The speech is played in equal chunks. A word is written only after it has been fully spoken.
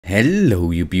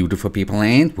Hello you beautiful people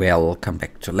and welcome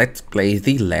back to Let's Play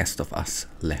The Last of Us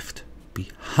Left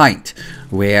Behind,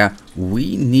 where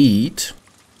we need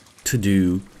to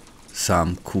do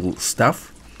some cool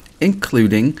stuff,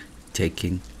 including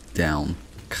taking down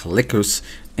clickers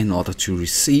in order to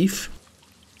receive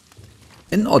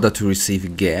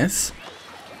gas.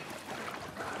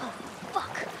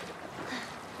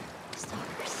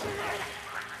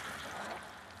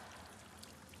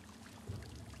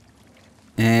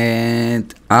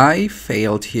 And I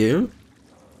failed here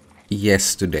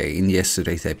in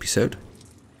yesterday's episode.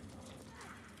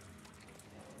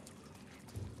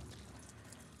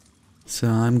 So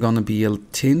I'm gonna be a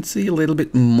little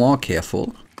bit more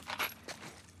careful.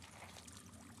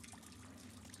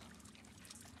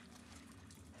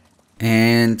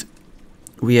 And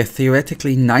we have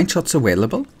theoretically 9 shots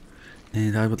available.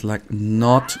 And I would like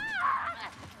not...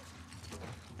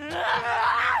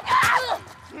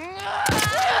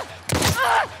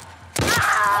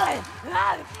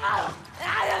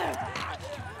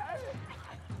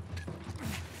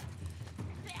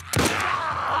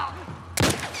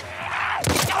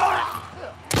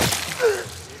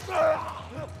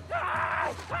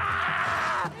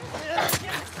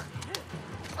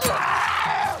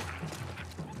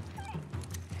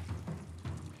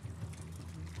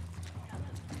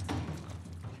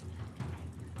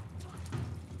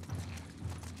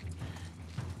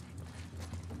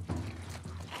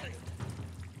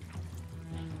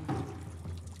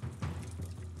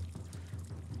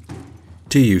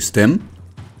 to use them.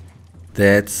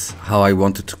 That's how I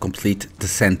wanted to complete the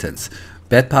sentence.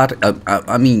 Bad part,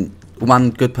 I mean,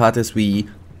 one good part is we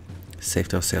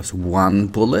saved ourselves 1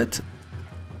 bullet.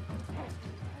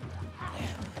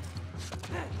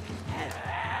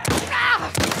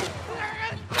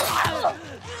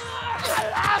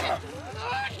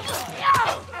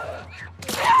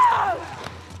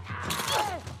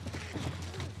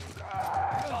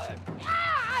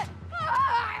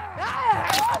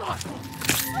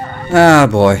 Ah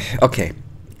boy, okay.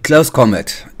 Close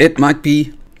combat. It might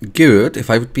be good if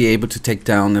I would be able to take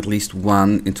down at least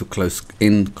one in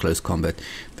close combat.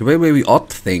 The very odd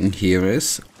thing here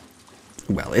is,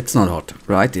 well, it's not odd,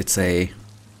 right? It's a,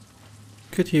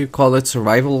 could you call it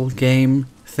survival game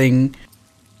thing?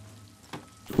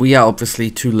 We are obviously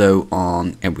too low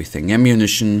on everything.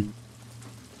 Ammunition,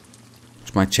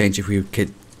 which might change if we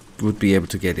would be able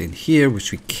to get in here,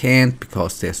 which we can't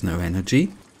because there's no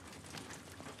energy.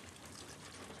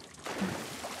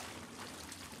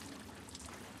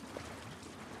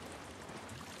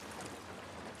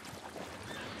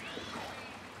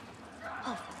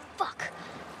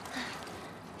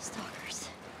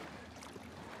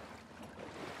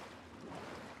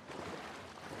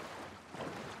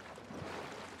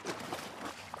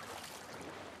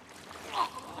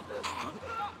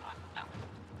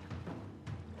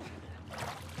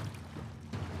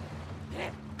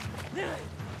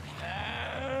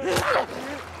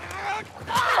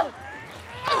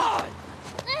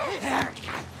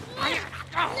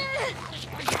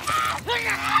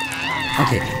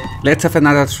 Okay, let's have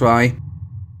another try,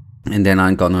 and then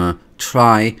I'm gonna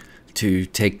try to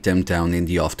take them down in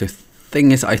the off. The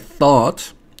thing is, I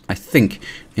think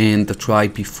in the try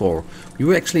before, we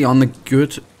were actually on a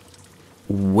good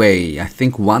way. I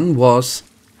think there was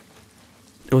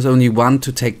only one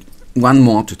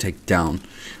more to take down,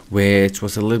 which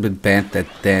was a little bit bad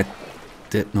that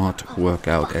did not work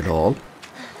out at all.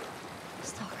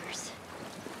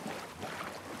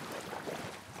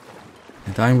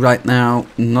 And I'm right now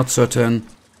not certain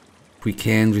we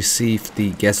can receive the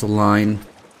gasoline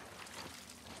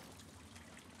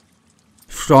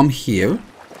from here.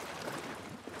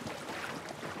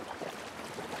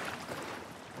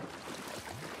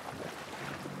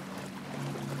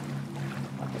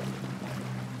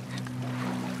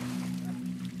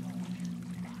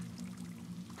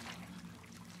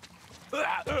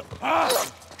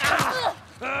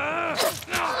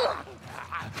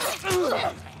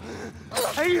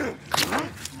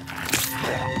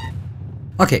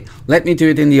 Okay, let me do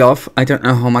it in the off. I don't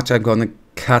know how much I'm gonna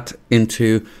cut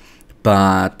into,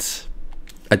 but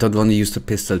I don't want to use the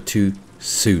pistol too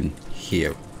soon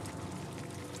here.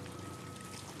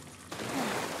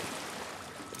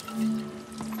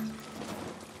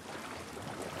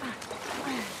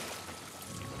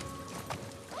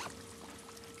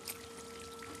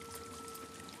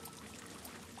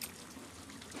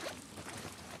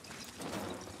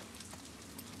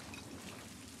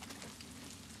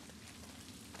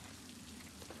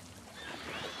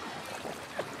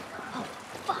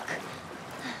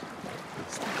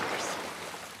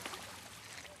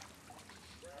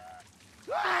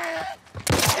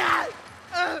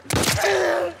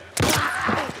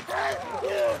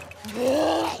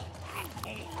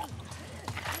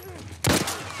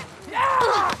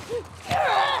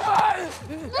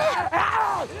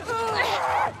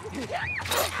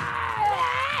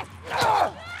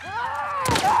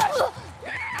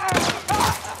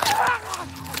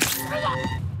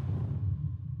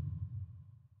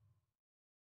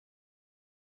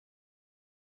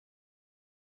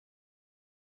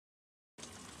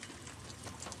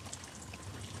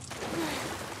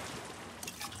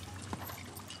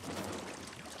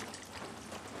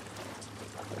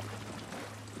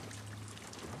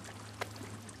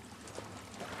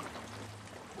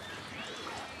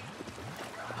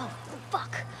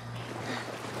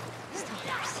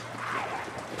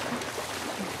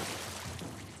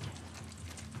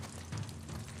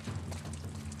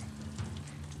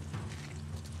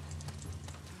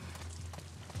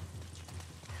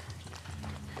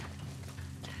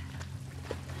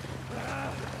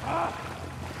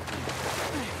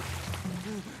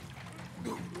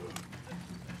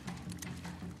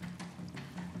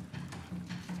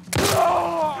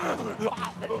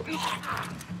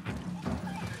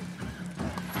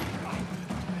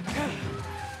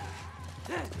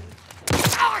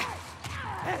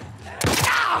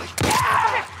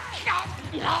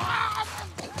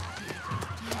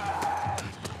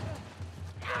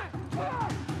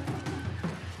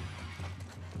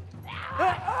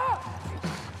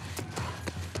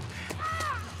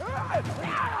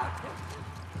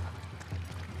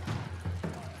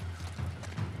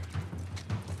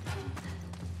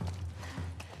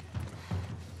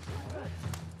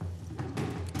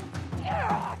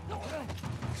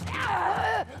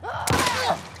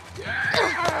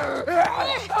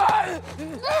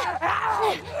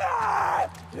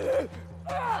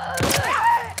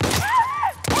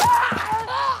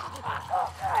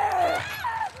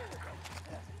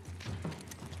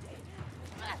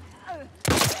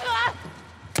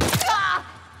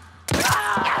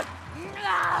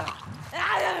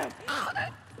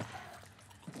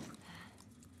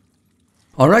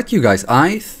 Alright, you guys,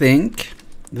 I think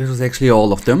this was actually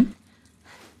all of them.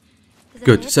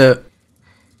 Good, so...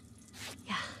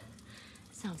 Yeah,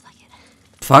 sounds like it.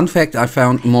 Fun fact, I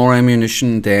found more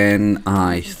ammunition than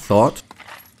I thought.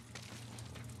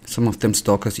 Some of them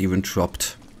stalkers even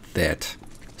dropped that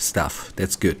stuff.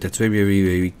 That's good. That's very, very,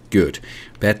 very good.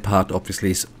 Bad part,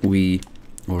 obviously, is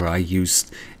I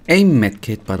used a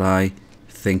medkit, but I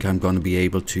think I'm going to be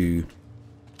able to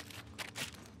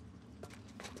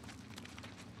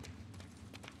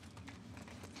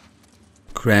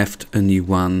craft a new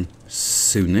one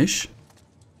soonish.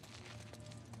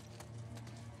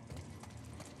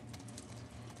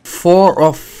 4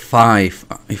 or 5,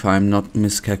 if I'm not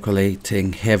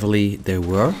miscalculating heavily, there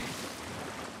were.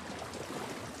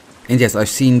 And yes, I've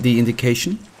seen the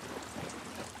indication.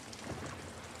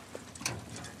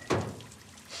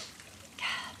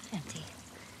 Empty.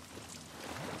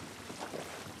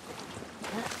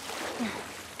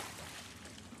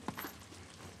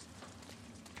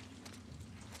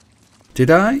 Did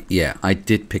I? Yeah, I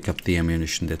did pick up the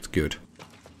ammunition. That's good.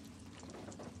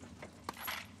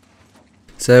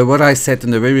 So what I said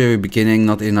in the very, very beginning,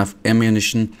 not enough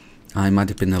ammunition. I might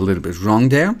have been a little bit wrong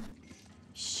there.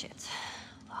 Shit.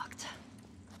 Locked.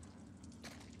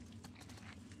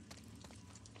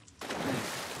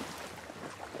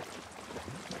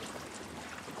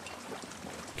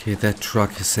 Okay, that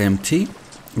truck is empty.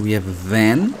 We have a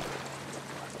van.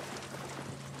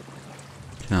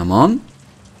 Come on.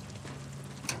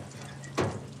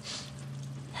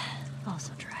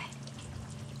 Also dry.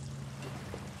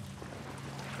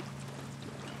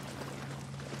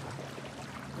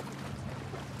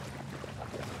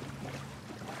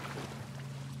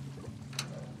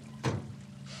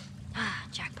 Ah,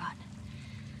 jackpot.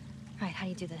 Right, how do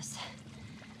you do this?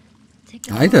 Take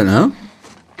the I don't know.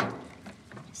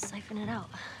 Just siphon it out,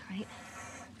 right?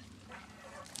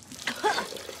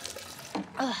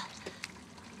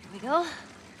 Here we go.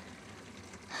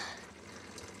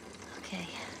 Okay.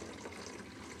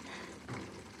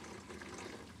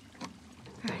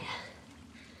 All right.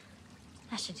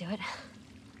 That should do it.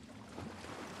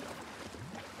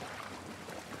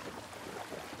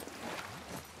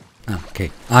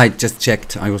 Okay, I just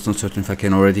checked. I was not certain if I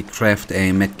can already craft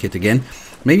a medkit again.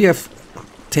 Maybe I've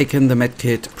taken the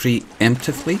medkit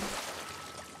preemptively,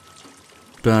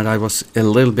 but I was a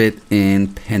little bit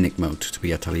in panic mode, to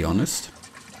be utterly honest.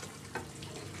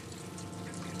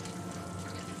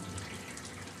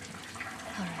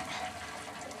 All right.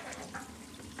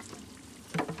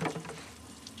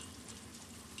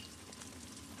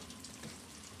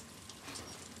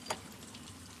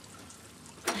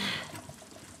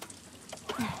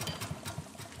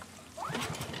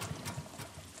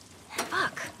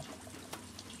 Fuck.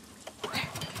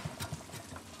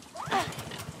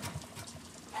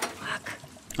 Fuck.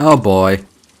 Oh boy.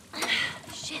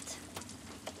 Shit.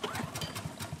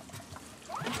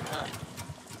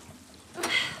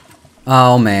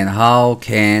 Oh man, how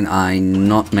can I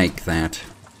not make that?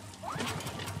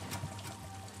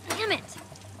 Damn it.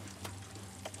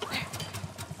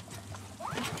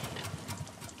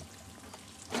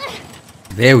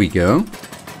 There we go.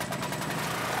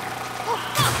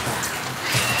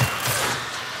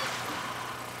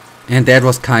 And that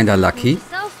was kinda lucky.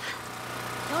 Yourself.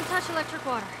 Don't touch electric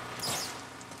water.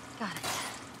 Got it.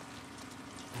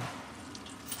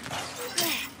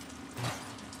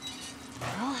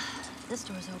 Well, this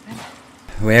door's open.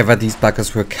 Wherever these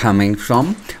buggers were coming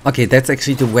from. Okay, that's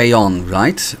actually the way on,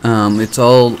 right? It's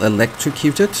all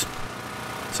electrocuted.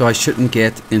 So I shouldn't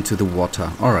get into the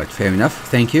water. Alright, fair enough.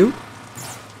 Thank you.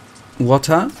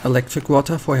 Water, electric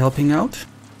water for helping out.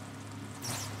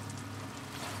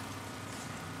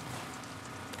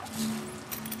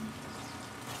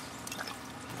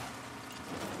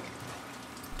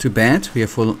 Too bad, we are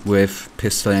full with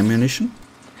pistol ammunition.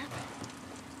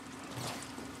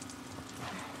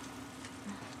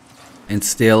 And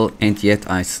still, and yet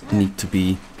I need to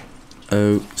be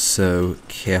oh so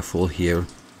careful here.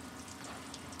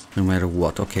 No matter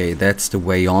what. Okay, that's the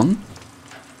way on.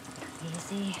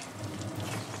 Easy.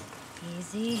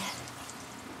 Easy.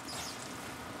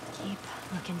 Keep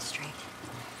looking straight.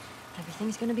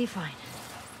 Everything's gonna be fine.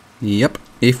 Yep,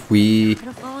 if we...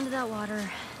 Gonna fall into that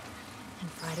water and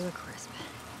fry to a crisp.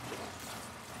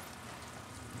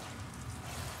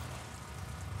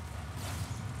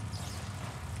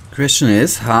 Question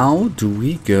is, how do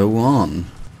we go on?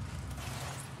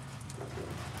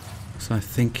 So I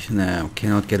think now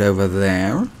cannot get over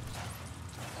there.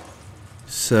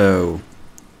 So,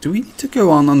 do we need to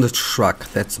go on the truck?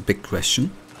 That's a big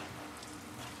question.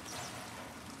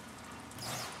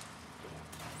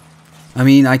 I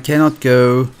mean, I cannot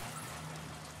go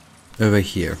over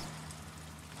here.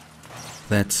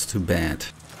 That's too bad.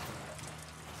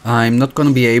 I'm not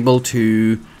gonna be able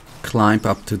to climb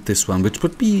up to this one, which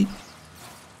would be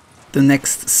the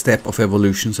next step of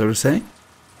evolution, so to say.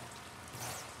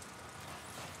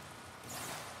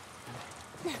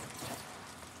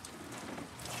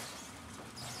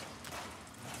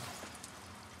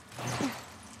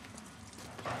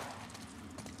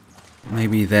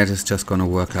 Maybe that is just gonna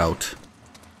work out.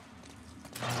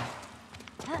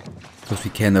 Because we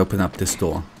can open up this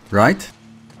door, right?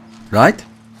 Right?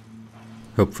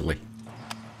 Hopefully.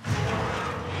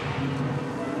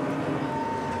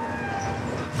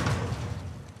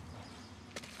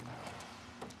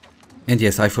 And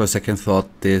yes, I for a second thought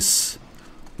this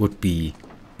would be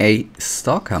a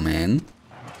stalker man.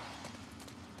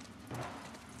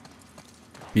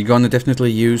 We're gonna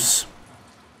definitely use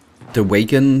the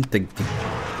wagon, the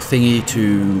thingy to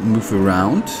move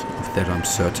around, of that I'm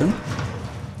certain.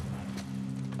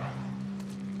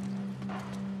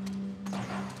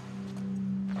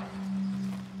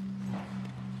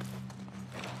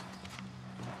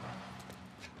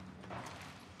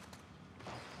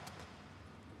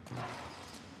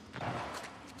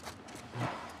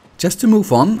 Just to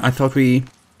move on, I thought we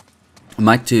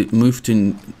might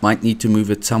need to move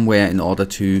it somewhere in order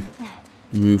to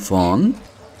move on.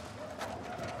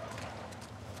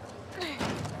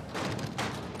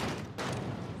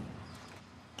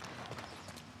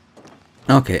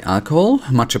 Okay, alcohol,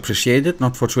 much appreciated,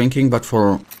 not for drinking but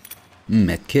for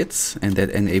medkits, and that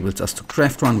enables us to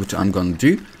craft one, which I'm gonna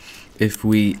do. If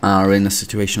we are in a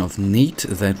situation of need,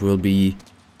 that will be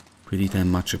pretty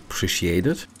damn much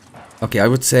appreciated. Okay, I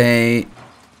would say...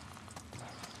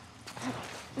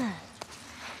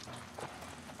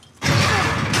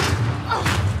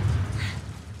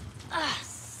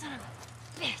 Son of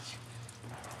a bitch.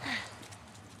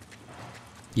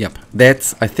 Yep,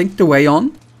 that's, I think, the way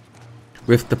on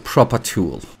with the proper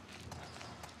tool.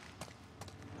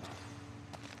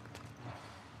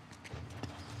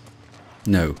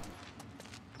 No.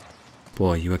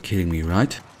 Boy, you are kidding me,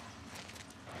 right?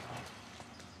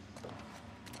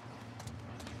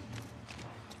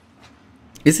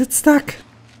 Is it stuck?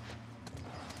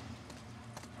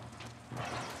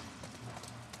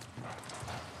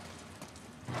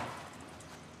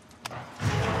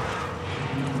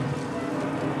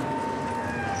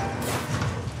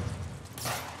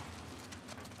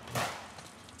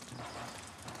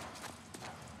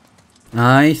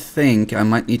 I think I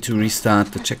might need to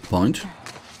restart the checkpoint,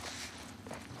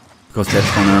 because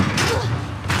that's gonna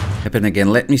happen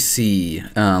again. Let me see.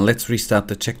 Let's restart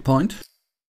the checkpoint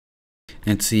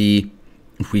and see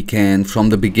if we can, from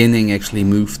the beginning, actually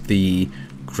move the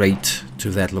crate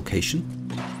to that location.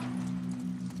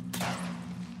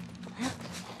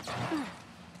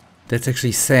 That's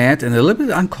actually sad and a little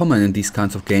bit uncommon in these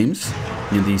kinds of games,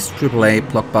 in these AAA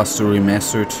blockbuster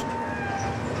remastered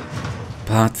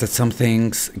parts, that some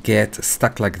things get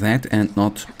stuck like that and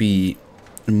not be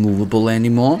movable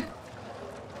anymore.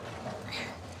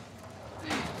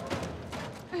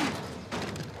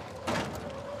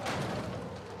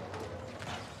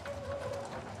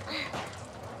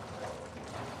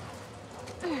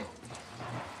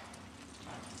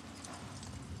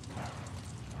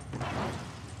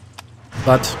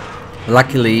 But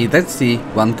luckily, that's the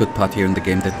one good part here in the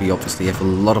game, that we obviously have a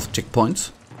lot of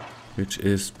checkpoints, which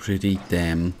is pretty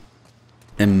damn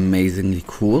amazingly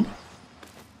cool.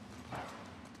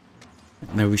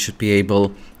 Now we should be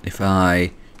able, if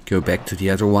I go back to the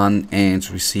other one and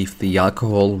receive the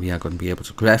alcohol, we are going to be able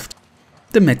to craft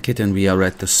the medkit, and we are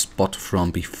at the spot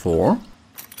from before.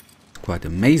 Quite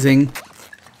amazing.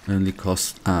 Only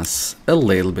cost us a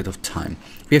little bit of time.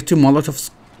 We have two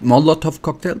Molotov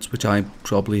cocktails, which I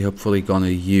probably hopefully gonna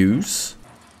use.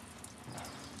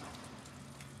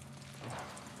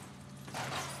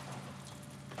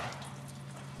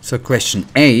 So question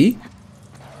A,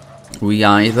 we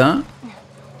either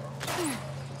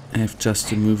have just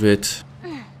to move it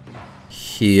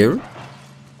here,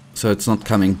 so it's not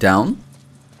coming down.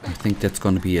 I think that's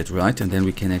gonna be it, right? And then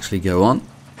we can actually go on.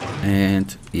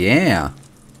 And yeah,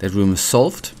 that room is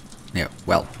solved. Yeah,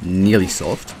 well, nearly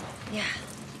solved. Yeah.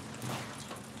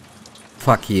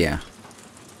 Fuck yeah.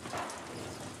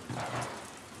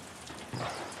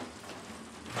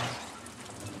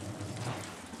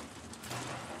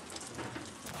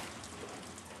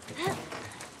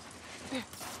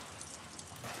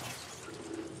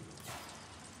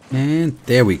 And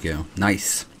there we go.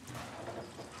 Nice.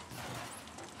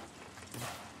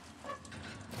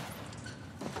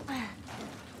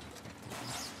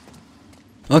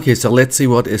 Okay, so let's see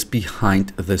what is behind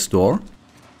this door.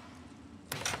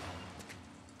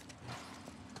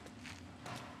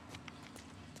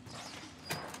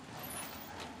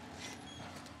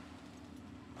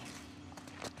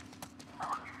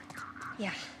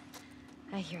 Yeah.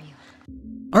 I hear you.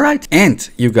 Alright, and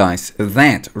you guys,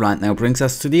 that right now brings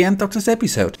us to the end of this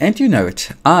episode. And you know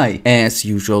it, I, as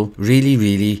usual,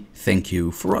 really thank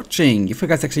you for watching. If you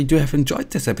guys actually do have enjoyed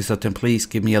this episode, then please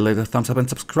give me a little thumbs up and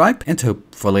subscribe. And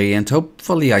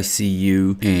hopefully I see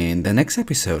you in the next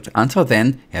episode. Until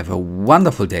then, have a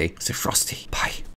wonderful day. Stay frosty. Bye.